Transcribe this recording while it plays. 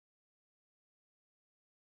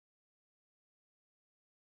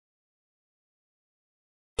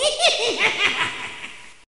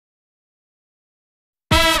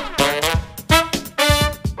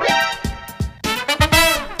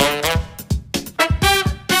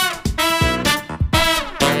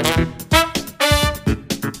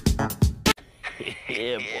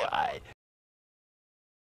Yeah, boy.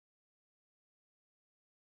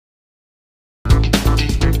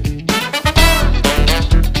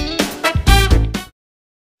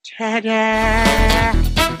 Ta-da!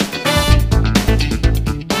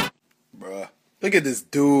 Bruh, look at this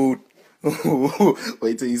dude.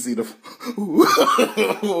 Wait till you see the.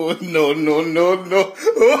 No, no, no, no.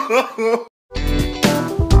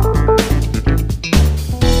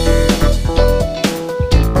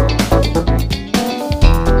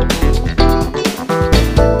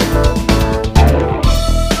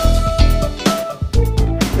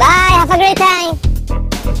 Bye, have a great time.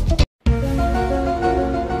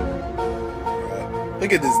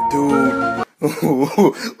 Look at this dude.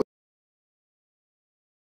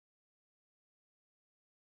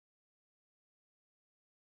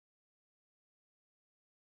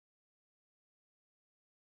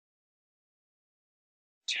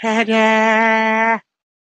 Ta-da!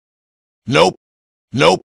 Nope.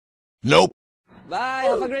 Nope. Nope. Bye,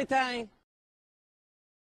 have a great time.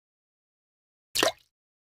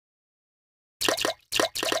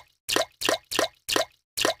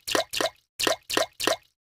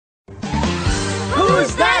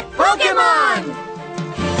 Who's that Pokemon?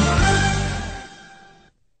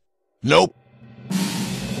 Nope.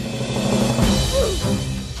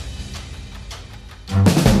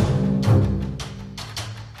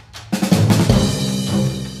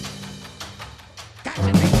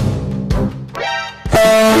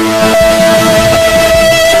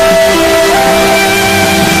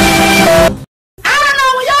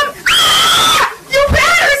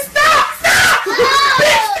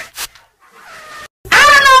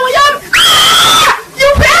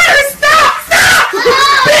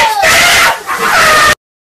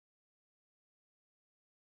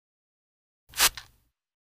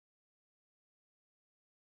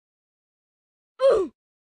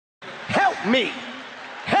 Help me!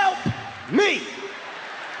 Help me!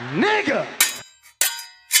 Nigga!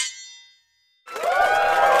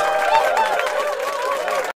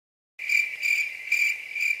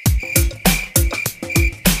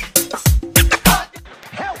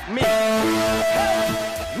 Help me!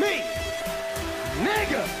 Help me!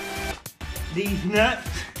 Nigga! These nuts?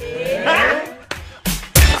 Ah!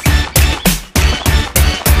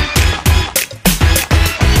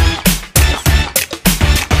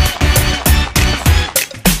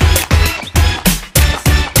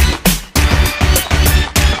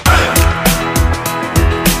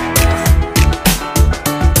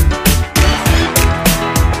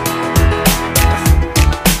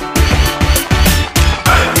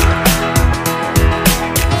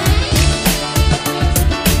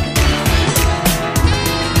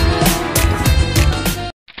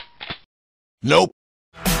 Nope.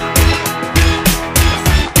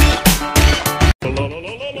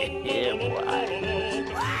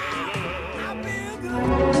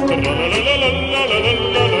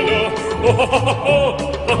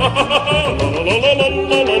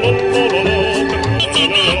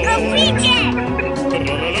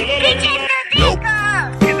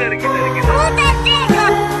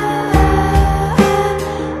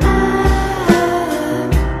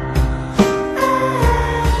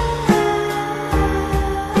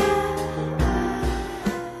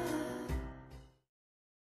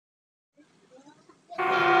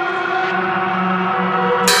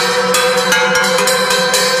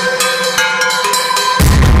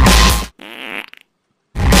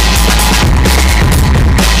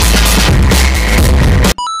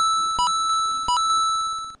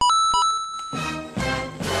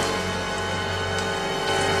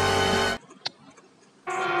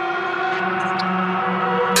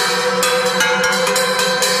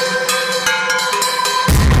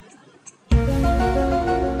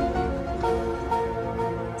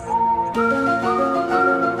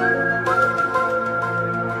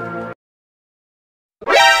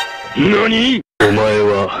 NANI?お前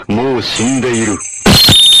はもう死んでいる。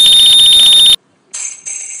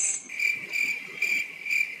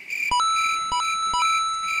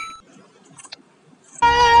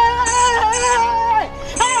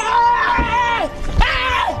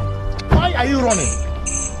Why are you running?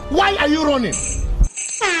 Why are you running?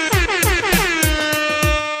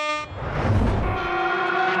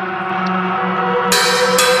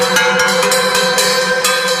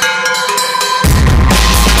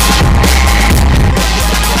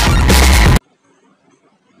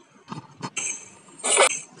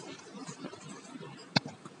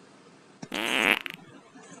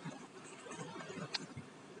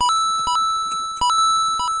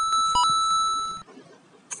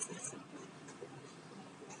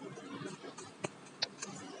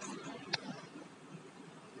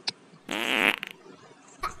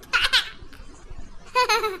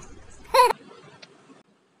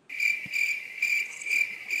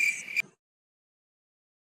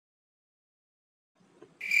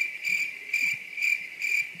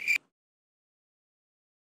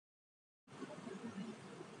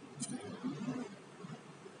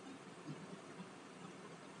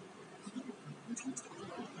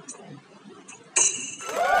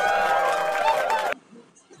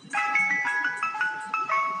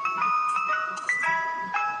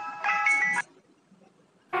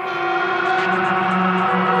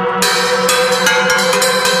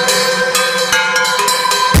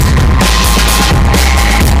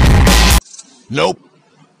 Nope.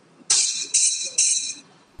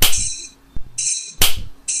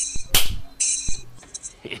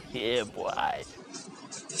 Yeah, boy.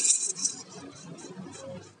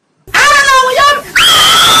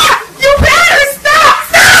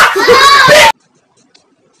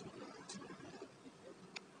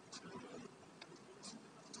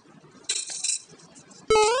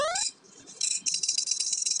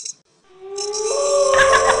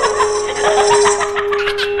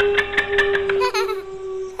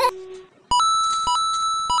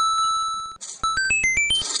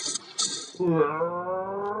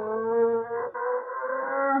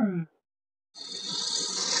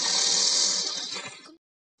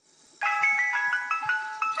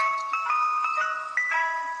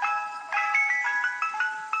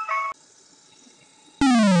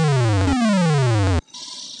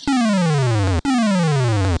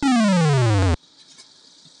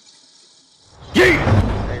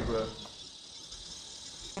 Hey, bro.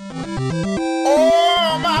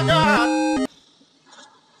 Oh my God!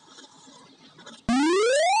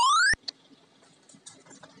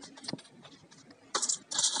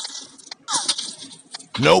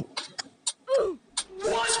 Nope.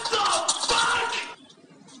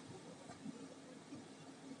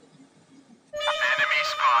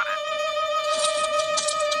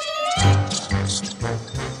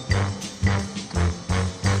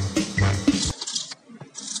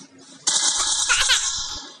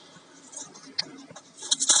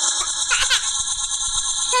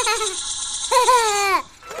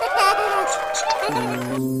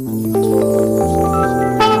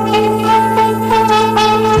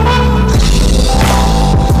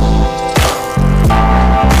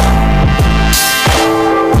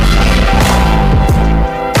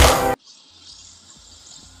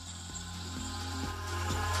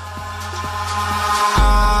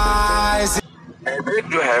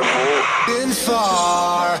 Been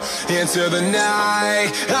far into the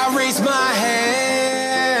night, I raise my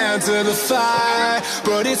hand to the fire,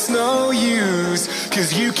 but it's no use,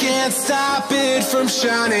 'cause you can't stop it from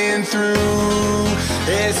shining through.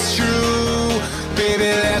 It's true,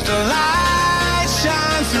 baby, let the light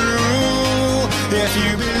shine through. If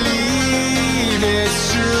you believe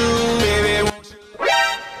it's true, baby, won't you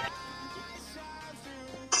let it shine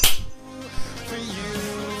through for you.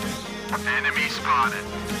 Enemy spotted.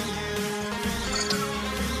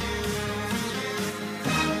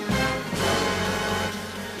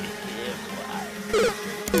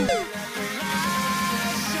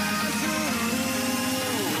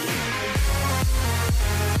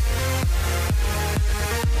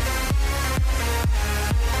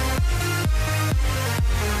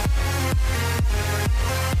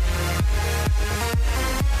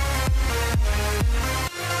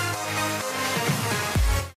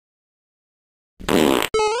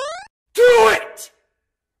 Do it!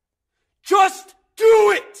 Just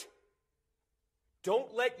do it!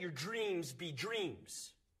 Don't let your dreams be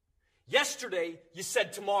dreams. Yesterday, you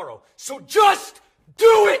said tomorrow. So just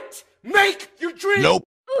do it! Make your dreams... Nope.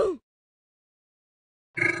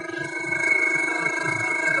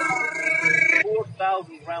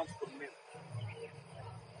 4,000 rounds per minute.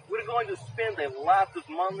 We're going to spend a lot of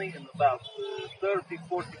money in about 30,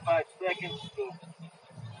 45 seconds,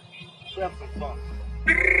 so have some fun.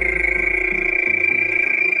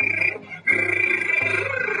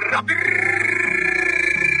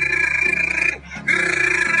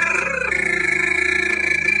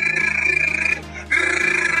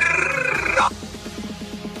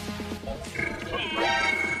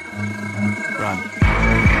 Run.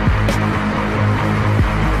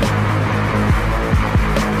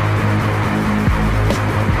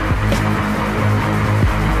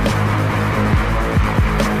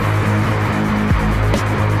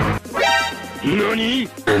 NANI?!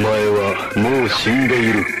 お前はもう死んで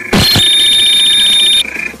いる。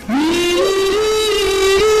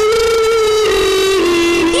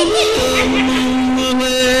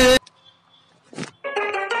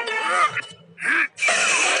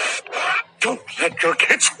Don't let your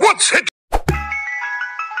kids watch it!